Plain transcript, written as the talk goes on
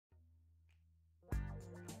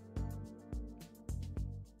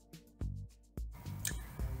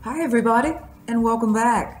Hi everybody and welcome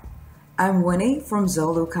back. I'm Winnie from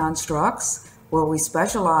Zolu Constructs, where we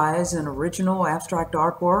specialize in original abstract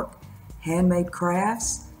artwork, handmade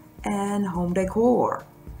crafts, and home decor.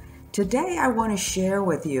 Today I want to share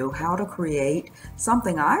with you how to create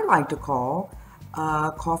something I like to call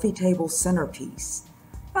a coffee table centerpiece.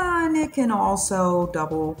 And it can also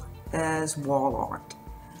double as wall art.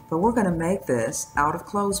 But we're going to make this out of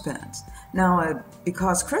clothespins. Now,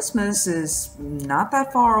 because Christmas is not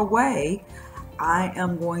that far away, I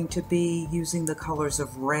am going to be using the colors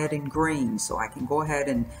of red and green, so I can go ahead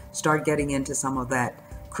and start getting into some of that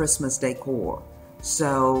Christmas decor.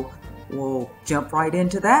 So we'll jump right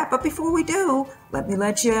into that. But before we do, let me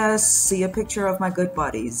let you see a picture of my good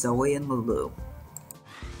buddies, Zoe and Lulu.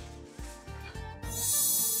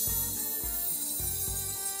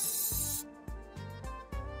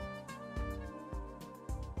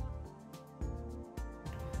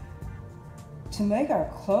 To make our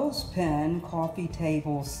clothespin coffee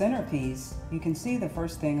table centerpiece, you can see the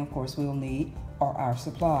first thing, of course, we'll need are our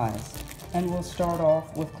supplies. And we'll start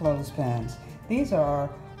off with clothespins. These are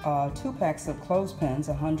 2 packs of clothespins,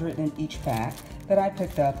 100 in each pack, that I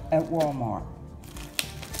picked up at Walmart.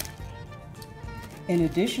 In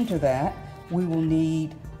addition to that, we will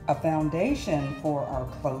need a foundation for our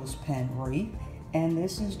clothespin wreath, and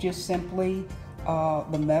this is just simply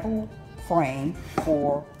the metal frame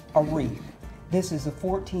for a wreath. This is a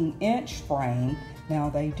 14-inch frame. Now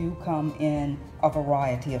they do come in a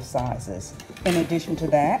variety of sizes. In addition to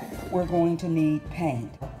that, we're going to need paint.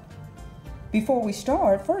 Before we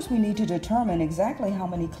start, first we need to determine exactly how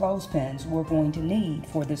many clothespins we're going to need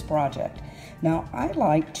for this project. Now I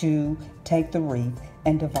like to take the wreath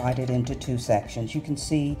and divide it into 2 sections. You can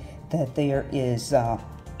see that there is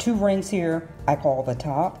 2 rings here I call the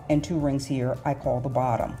top and 2 rings here I call the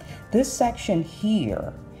bottom. This section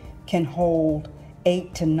here can hold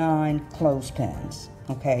 8 to 9 clothespins,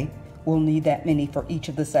 okay? We'll need that many for each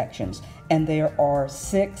of the sections. And there are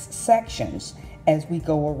 6 sections as we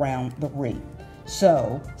go around the wreath.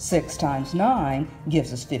 So 6 times 9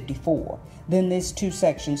 gives us 54. Then these 2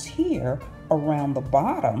 sections here around the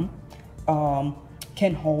bottom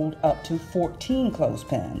can hold up to 14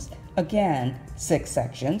 clothespins. Again, 6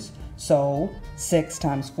 sections. So 6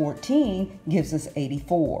 times 14 gives us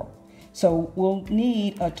 84. So we'll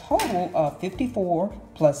need a total of 54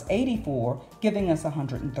 plus 84, giving us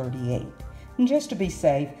 138. And just to be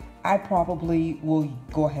safe, I probably will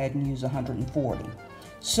go ahead and use 140.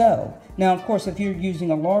 So, now of course, if you're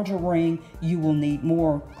using a larger ring, you will need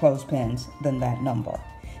more clothespins than that number.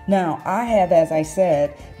 Now, I have, as I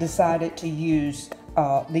said, decided to use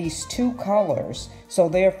these 2 colors. So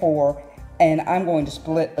therefore, and I'm going to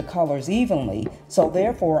split the colors evenly. So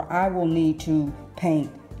therefore, I will need to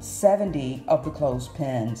paint 70 of the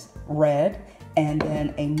clothespins red, and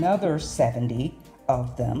then another 70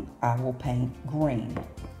 of them I will paint green.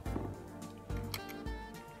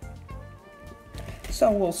 So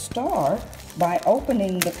we'll start by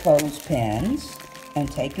opening the clothespins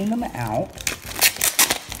and taking them out.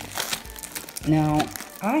 Now,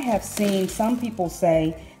 I have seen some people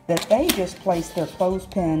say that they just place their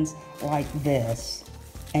clothespins like this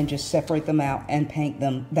and just separate them out and paint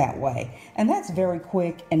them that way. And that's very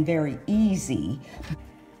quick and very easy.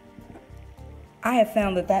 I have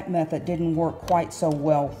found that that method didn't work quite so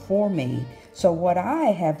well for me. So what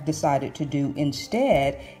I have decided to do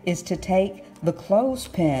instead is to take the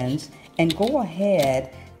clothespins and go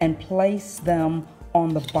ahead and place them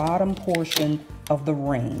on the bottom portion of the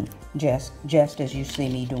ring, just as you see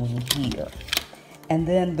me doing here. And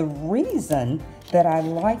then the reason that I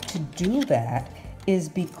like to do that is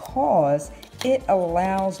because it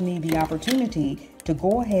allows me the opportunity to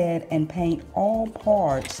go ahead and paint all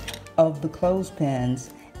parts of the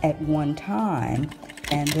clothespins at one time,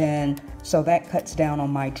 and then so that cuts down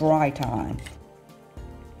on my dry time.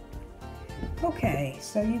 Okay,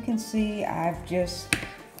 so you can see I've just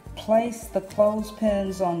placed the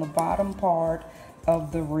clothespins on the bottom part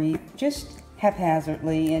of the wreath, just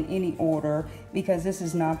haphazardly in any order, because this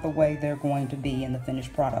is not the way they're going to be in the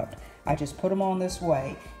finished product. I just put them on this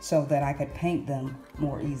way so that I could paint them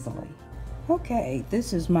more easily. Okay,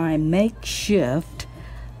 this is my makeshift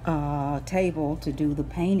table to do the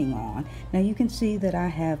painting on. Now you can see that I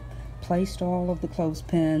have placed all of the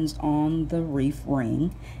clothespins on the wreath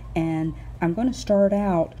ring, and I'm going to start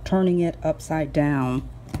out turning it upside down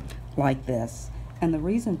like this. And the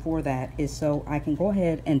reason for that is so I can go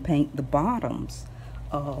ahead and paint the bottoms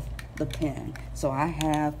of the pin. So I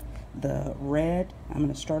have the red, I'm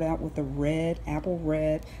going to start out with the red, apple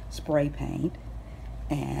red spray paint,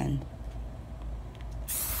 and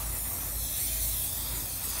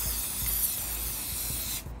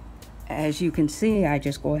As you can see, I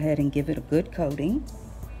just go ahead and give it a good coating.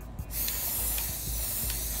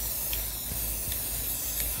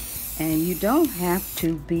 And you don't have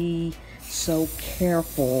to be so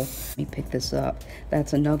careful. Let me pick this up.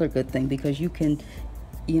 That's another good thing, because you can,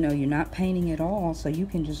 you're not painting it all, so you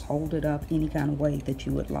can just hold it up any kind of way that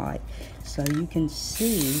you would like. So you can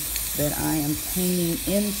see that I am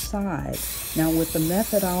painting inside. Now with the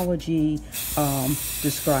methodology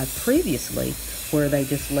described previously, where they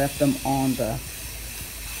just left them on the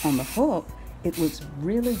hook, it was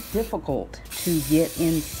really difficult to get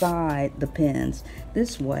inside the pins.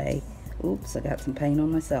 This way, oops, I got some paint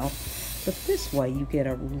on myself, but this way you get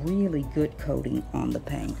a really good coating on the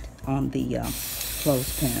paint, on the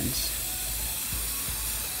clothespins.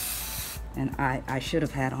 And I should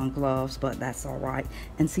have had on gloves, but that's all right.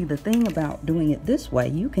 And see, the thing about doing it this way,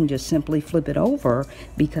 you can just simply flip it over,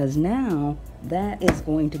 because now that is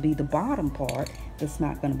going to be the bottom part that's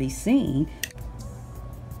not going to be seen.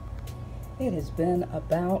 It has been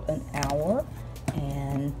about an hour,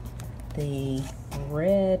 and the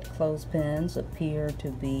red clothespins appear to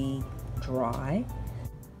be dry.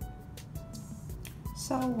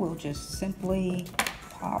 So we'll just simply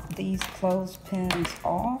pop these clothespins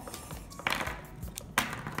off.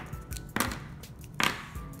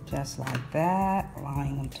 Just like that,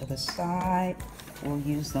 lying them to the side. We'll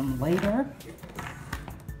use them later.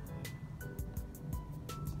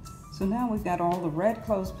 So now we've got all the red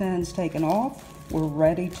clothespins taken off. We're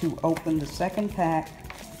ready to open the second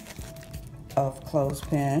pack of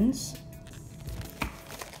clothespins.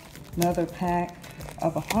 Another pack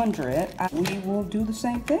of 100. We will do the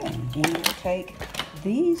same thing. We will take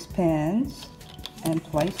these pins and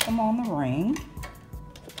place them on the ring.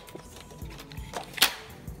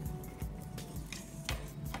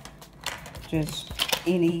 Just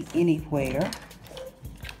anywhere.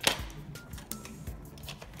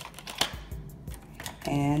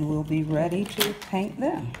 And we'll be ready to paint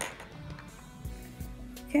them.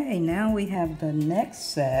 Okay, now we have the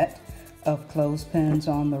next set of clothespins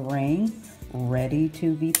on the ring, ready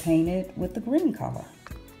to be painted with the green color.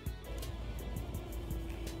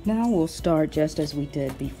 Now we'll start just as we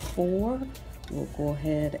did before. We'll go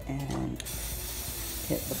ahead and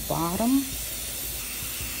hit the bottom.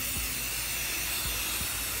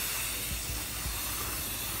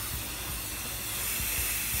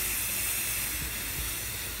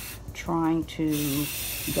 Trying to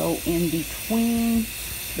go in between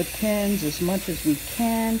the pins as much as we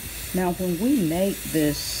can. Now when we make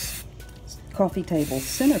this coffee table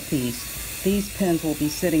centerpiece, these pins will be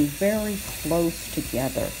sitting very close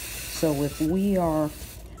together. So if we are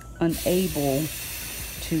unable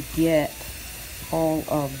to get all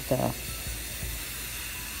of the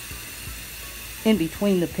in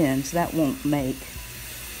between the pins, that won't make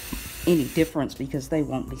any difference because they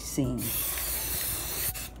won't be seen.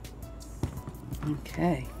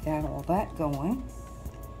 Okay, got all that going.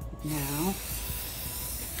 Now,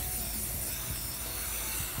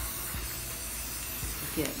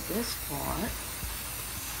 get this part.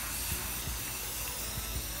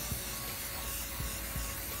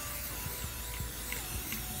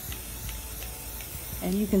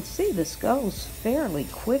 And you can see this goes fairly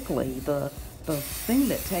quickly. The thing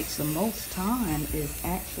that takes the most time is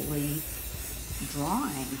actually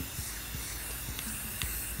drying.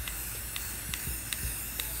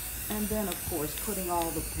 And then, of course, putting all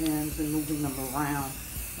the pins and moving them around,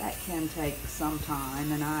 that can take some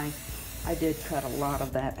time, and I did cut a lot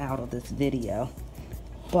of that out of this video.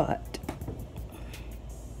 But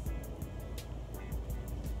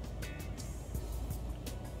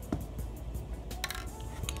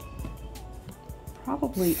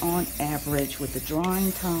probably on average, with the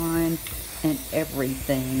drying time and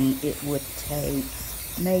everything, it would take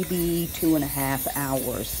maybe 2.5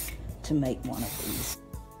 hours to make one of these.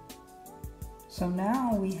 So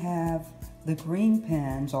now we have the green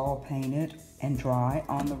pins all painted and dry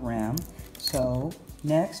on the rim. So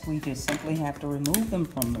next we just simply have to remove them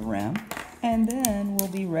from the rim, and then we'll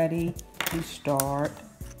be ready to start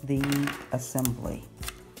the assembly.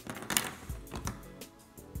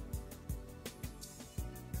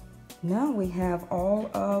 Now we have all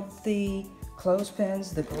of the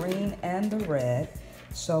clothespins, the green and the red,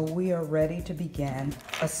 so we are ready to begin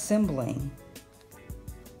assembling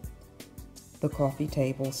the coffee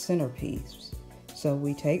table centerpiece. So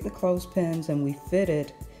we take the clothespins and we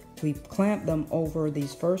clamp them over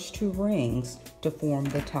these first 2 rings to form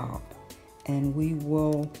the top. And we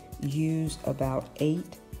will use about 8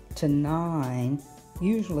 to 9,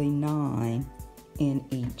 usually 9 in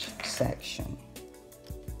each section.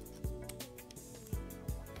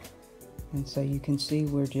 And so you can see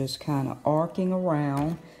we're just kind of arcing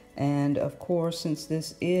around And of course, since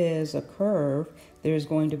this is a curve, there's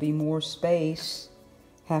going to be more space,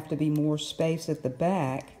 have to be more space at the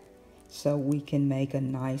back, so we can make a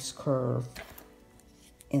nice curve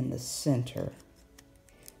in the center.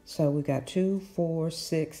 So we got 2, 4,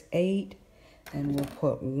 6, 8, and we'll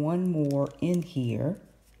put one more in here.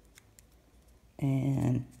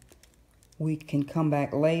 And we can come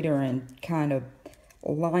back later and kind of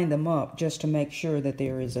line them up just to make sure that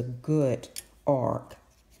there is a good arc.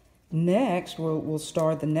 Next, we'll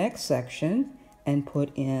start the next section and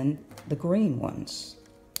put in the green ones.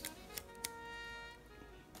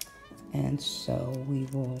 And so we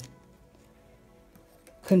will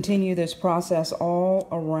continue this process all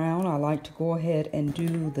around. I like to go ahead and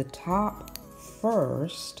do the top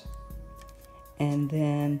first and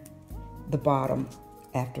then the bottom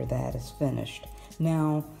after that is finished.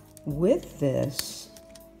 Now with this,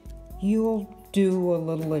 you'll do a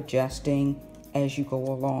little adjusting as you go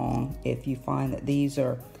along. If you find that these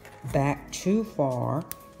are back too far,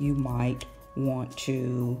 you might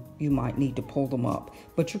need to pull them up,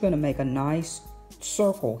 but you're going to make a nice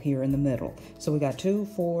circle here in the middle. So we got 2,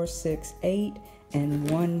 4, 6, 8, and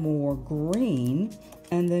one more green,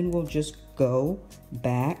 and then we'll just go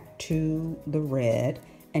back to the red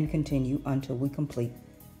and continue until we complete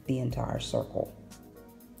the entire circle.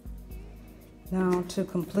 Now, to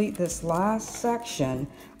complete this last section,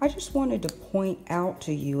 I just wanted to point out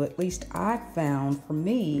to you, at least I found for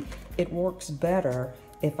me, it works better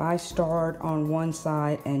if I start on one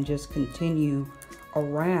side and just continue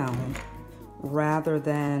around rather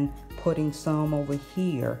than putting some over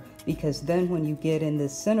here, because then when you get in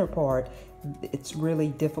this center part, it's really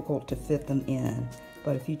difficult to fit them in.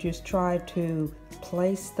 But if you just try to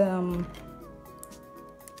place them,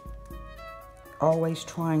 always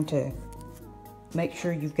trying to make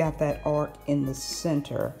sure you've got that arc in the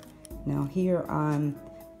center. Now here I'm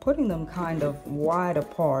putting them kind of wide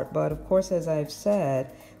apart, but of course, as I've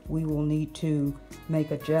said, we will need to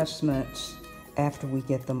make adjustments after we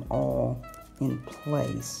get them all in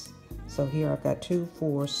place. So here I've got 2,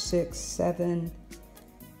 4, 6, 7,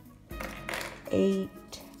 8,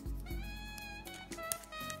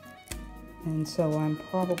 and so I'm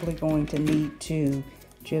probably going to need to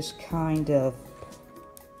just kind of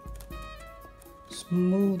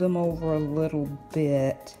smooth them over a little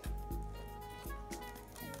bit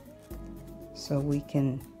so we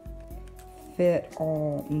can fit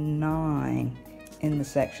all 9 in the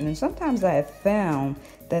section. And sometimes I have found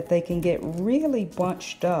that they can get really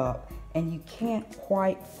bunched up and you can't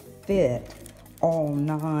quite fit all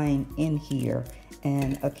 9 in here,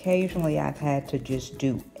 and occasionally I've had to just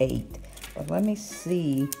do 8. But let me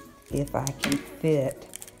see if I can fit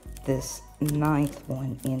this 9th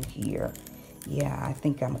one in here. Yeah, I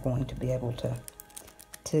think I'm going to be able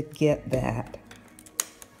to get that.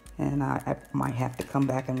 And I might have to come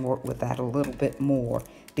back and work with that a little bit more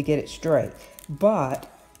to get it straight. But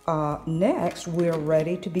next, we're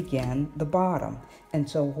ready to begin the bottom. And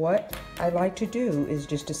so what I like to do is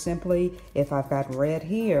just to simply, if I've got red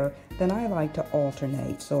here, then I like to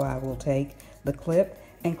alternate. So I will take the clip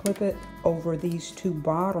and clip it over these 2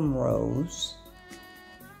 bottom rows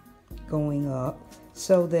going up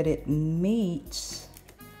so that it meets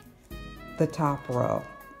the top row,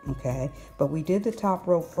 okay? But we did the top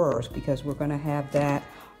row first because we're gonna have that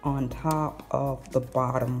on top of the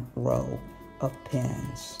bottom row of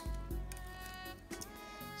pins.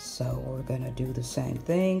 So we're gonna do the same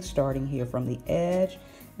thing, starting here from the edge.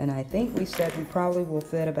 And I think we said we probably will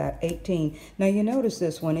fit about 18. Now you notice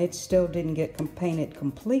this one, it still didn't get painted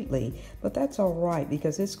completely, but that's all right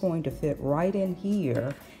because it's going to fit right in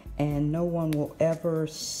here and no one will ever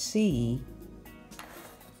see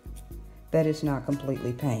that it's not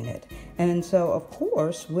completely painted. And so of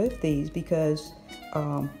course with these, because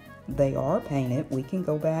they are painted, we can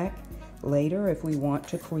go back later if we want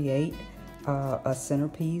to create a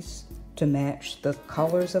centerpiece to match the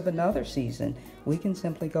colors of another season. We can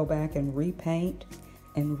simply go back and repaint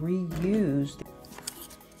and reuse.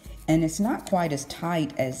 And it's not quite as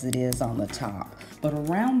tight as it is on the top, but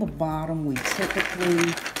around the bottom we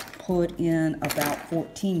typically put in about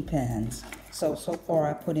 14 pins. So far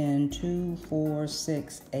I put in 2, 4,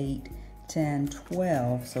 6, 8, 10,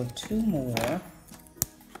 12, so 2 more.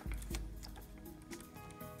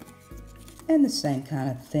 And the same kind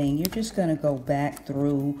of thing, you're just gonna go back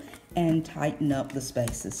through and tighten up the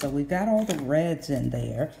spaces. So we've got all the reds in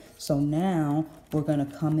there. So now we're gonna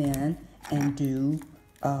come in and do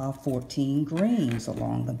 14 greens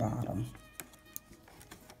along the bottom.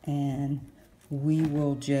 And we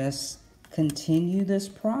will just continue this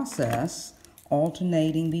process,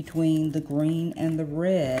 alternating between the green and the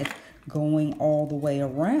red, going all the way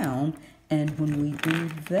around. And when we do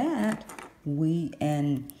that,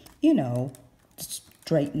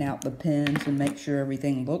 straighten out the pins and make sure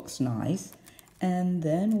everything looks nice. And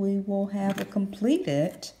then we will have a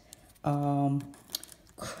completed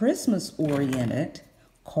Christmas-oriented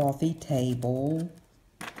coffee table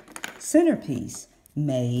centerpiece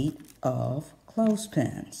made of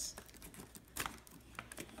clothespins.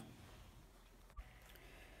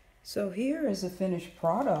 So here is a finished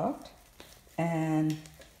product, and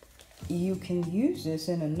you can use this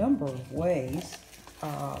in a number of ways.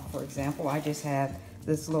 For example, I just have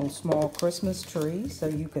this little small Christmas tree, so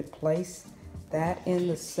you could place that in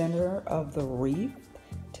the center of the wreath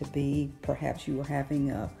to be, perhaps you were having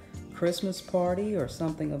a Christmas party or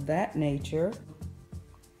something of that nature.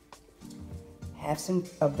 Have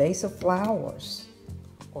a vase of flowers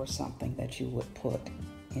or something that you would put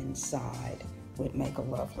inside would make a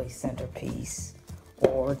lovely centerpiece,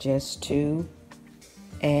 or just to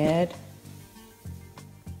add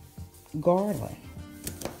garland.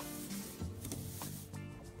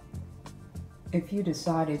 If you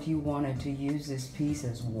decided you wanted to use this piece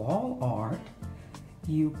as wall art,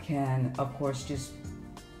 you can, of course, just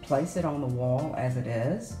place it on the wall as it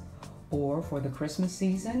is, or for the Christmas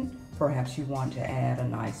season, perhaps you want to add a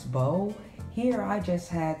nice bow. Here I just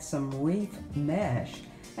had some wreath mesh,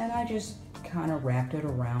 and I just kind of wrapped it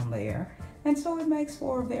around there, and so it makes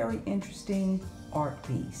for a very interesting art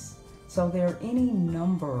piece. So there are any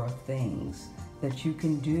number of things that you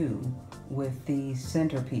can do with these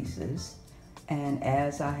centerpieces, and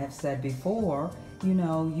as I have said before,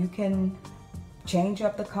 you can change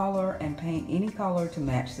up the color and paint any color to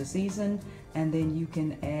match the season, and then you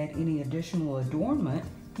can add any additional adornment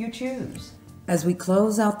you choose. As we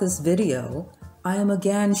close out this video, I am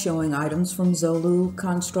again showing items from Zolu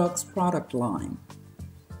Constructs product line.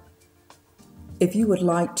 If you would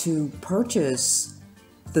like to purchase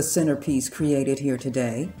the centerpiece created here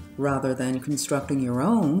today, rather than constructing your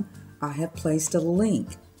own, I have placed a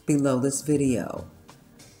link below this video.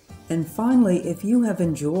 And finally, if you have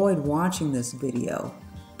enjoyed watching this video,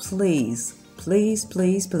 please, please,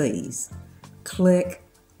 please, please click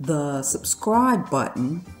the subscribe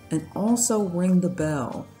button and also ring the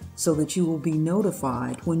bell so that you will be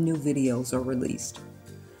notified when new videos are released.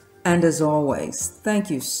 And as always, thank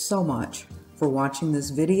you so much for watching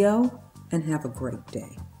this video, and have a great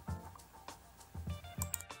day.